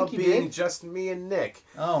Sounds somehow like you being did. just me and Nick.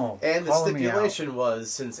 Oh, And the calling me out. stipulation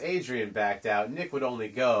was, since Adrian backed out, Nick would only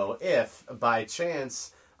go if, by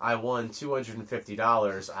chance, I won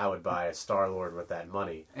 $250. I would buy a Star-Lord with that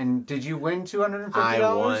money. And did you win $250?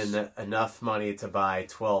 I won enough money to buy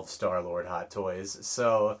 12 Star-Lord Hot Toys.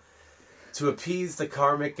 So, to appease the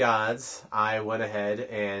karmic gods, I went ahead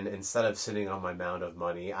and instead of sitting on my mound of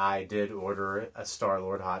money, I did order a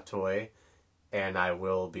Star-Lord Hot Toy. And I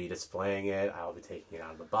will be displaying it. I'll be taking it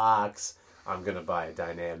out of the box. I'm going to buy a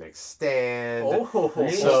dynamic stand. Oh,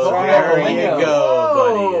 So Throwing there out the you lingo.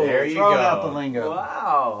 go, buddy. There you Throwing go. out the lingo.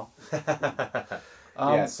 wow.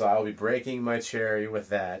 Yeah, so I'll be breaking my cherry with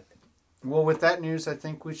that. Well, with that news, I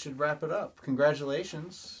think we should wrap it up.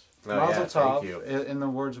 Congratulations. Oh, yeah, Mazel thank tov, you. in the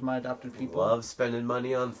words of my adopted people. Love spending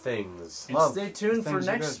money on things. And Love. stay tuned Things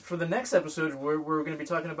are good. for the next episode where we're going to be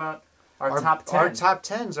talking about our top 10. Our top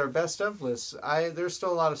 10s, our best of lists. There's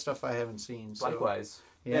still a lot of stuff I haven't seen. So. Likewise.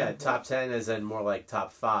 Yeah, top 10 is in more like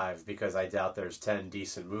top 5 because I doubt there's 10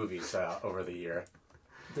 decent movies over the year.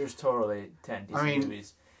 There's totally 10 decent mean-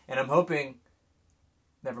 movies. And I'm hoping...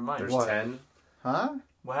 Never mind. There's What? 10? Huh?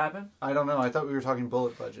 What happened? I don't know. I thought we were talking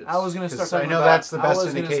bullet budgets. I was going to start 'Cause talking I know about... that's the best I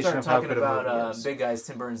was gonna indication start of how talking good a about movie is. Big Guy's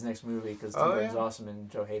Tim Burton's next movie because Tim Oh, Burton's yeah. awesome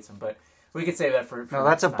and Joe hates him. But we could save that for No,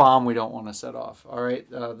 that's a next time. bomb we don't want to set off. All right,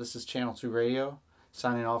 this is Channel 2 Radio,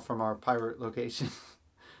 signing off from our pirate location.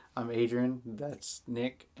 I'm Adrian, that's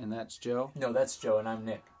Nick, and that's Joe. No, that's Joe and I'm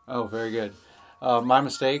Nick. Oh, very good. My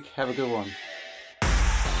mistake. Have a good one.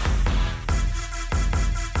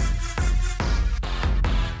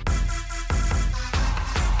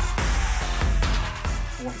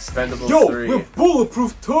 Expendables 3.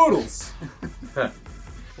 bulletproof turtles!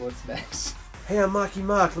 What's next? Hey, I'm Mocky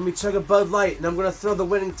Mock. Let me chug a Bud Light, and I'm going to throw the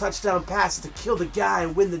winning touchdown pass to kill the guy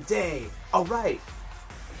and win the day. Alright.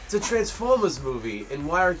 It's a Transformers movie, and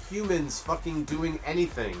why are humans fucking doing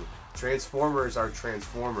anything? Transformers are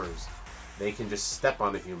Transformers. They can just step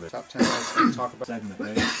on a human. Top 10 lists to talk about. Segment,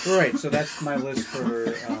 right? Right, so that's my list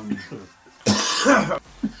for...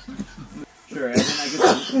 Sure, and then I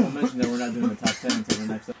guess we'll mention that we're not doing the top 10 until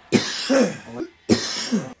the next episode.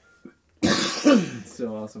 It's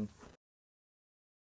so awesome.